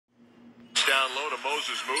Down low to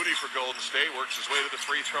Moses Moody for Golden State. Works his way to the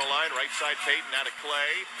free throw line. Right side Payton out of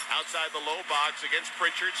Clay. Outside the low box against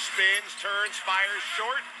Pritchard. Spins, turns, fires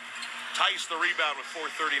short. Tice the rebound with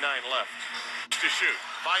 4:39 left to shoot.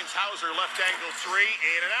 Finds Hauser, left angle three,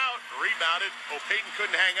 in and out. Rebounded. Oh, Payton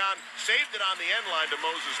couldn't hang on. Saved it on the end line to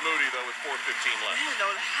Moses Moody, though, with 4:15 left. You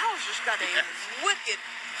know, Hauser's got a wicked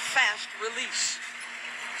fast release.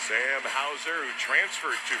 Sam Hauser, who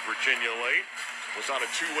transferred to Virginia late, was on a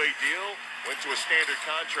two-way deal, went to a standard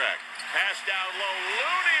contract. Pass down low,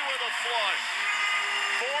 Looney with a flush.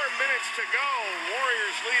 4 minutes to go.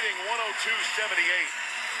 Warriors leading 102-78.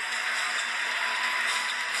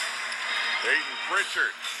 Peyton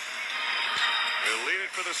Pritchard. They'll lead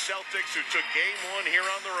it for the Celtics, who took game one here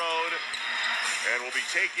on the road and will be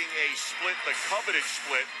taking a split, the coveted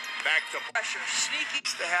split, back to pressure. Sneaky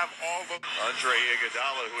to have all the Andre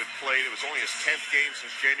Iguodala, who had played, it was only his 10th game since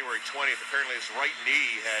January 20th. Apparently his right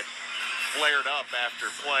knee had flared up after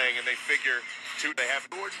playing, and they figure they have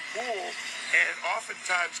Jordan Poole, and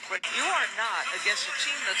oftentimes Clay. You are not, against a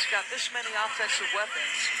team that's got this many offensive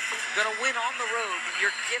weapons, going to win on the road when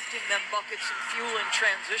you're gifting them buckets and fuel in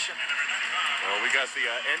transition. Well, we got the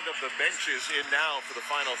end of the benches in now for the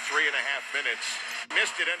final 3.5 minutes.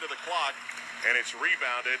 Missed it, end of the clock, and it's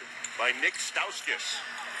rebounded by Nick Stauskas.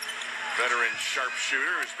 Veteran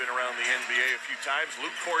sharpshooter who's been around the NBA a few times.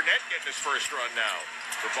 Luke Kornet getting his first run now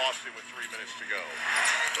for Boston with 3 minutes to go.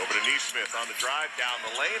 Over to Nesmith on the drive, down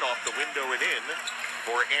the lane, off the window and in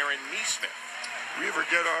for Aaron Nesmith. We ever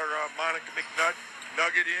get our Monica McNutt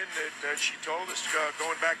nugget in that she told us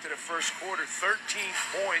going back to the first quarter, 13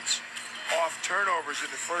 points off turnovers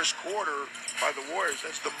in the first quarter by the Warriors.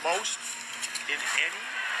 That's the most in any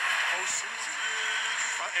postseason,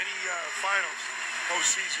 any finals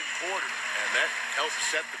postseason quarter. And that helped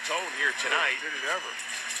set the tone here tonight. Did it ever?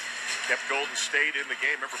 Kept Golden State in the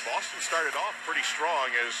game. Remember, Boston started off pretty strong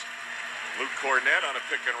as Luke Kornet on a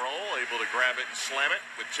pick and roll, able to grab it and slam it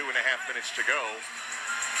with 2.5 minutes to go.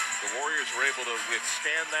 The Warriors were able to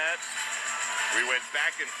withstand that. We went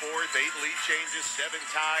back and forth, 8 lead changes, 7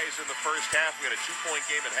 ties in the first half. We had a 2-point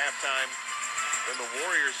game at halftime. Then the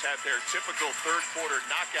Warriors had their typical third-quarter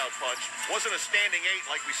knockout punch. Wasn't a standing 8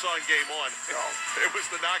 like we saw in Game 1. No. It was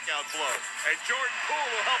the knockout blow. And Jordan Poole,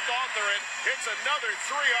 who helped author it, hits another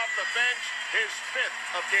 3 off the bench, his 5th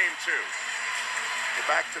of Game 2.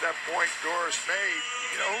 Back to that point Doris made.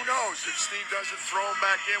 You know, who knows if Steve doesn't throw him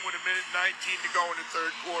back in with 1:19 to go in the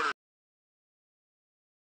third quarter.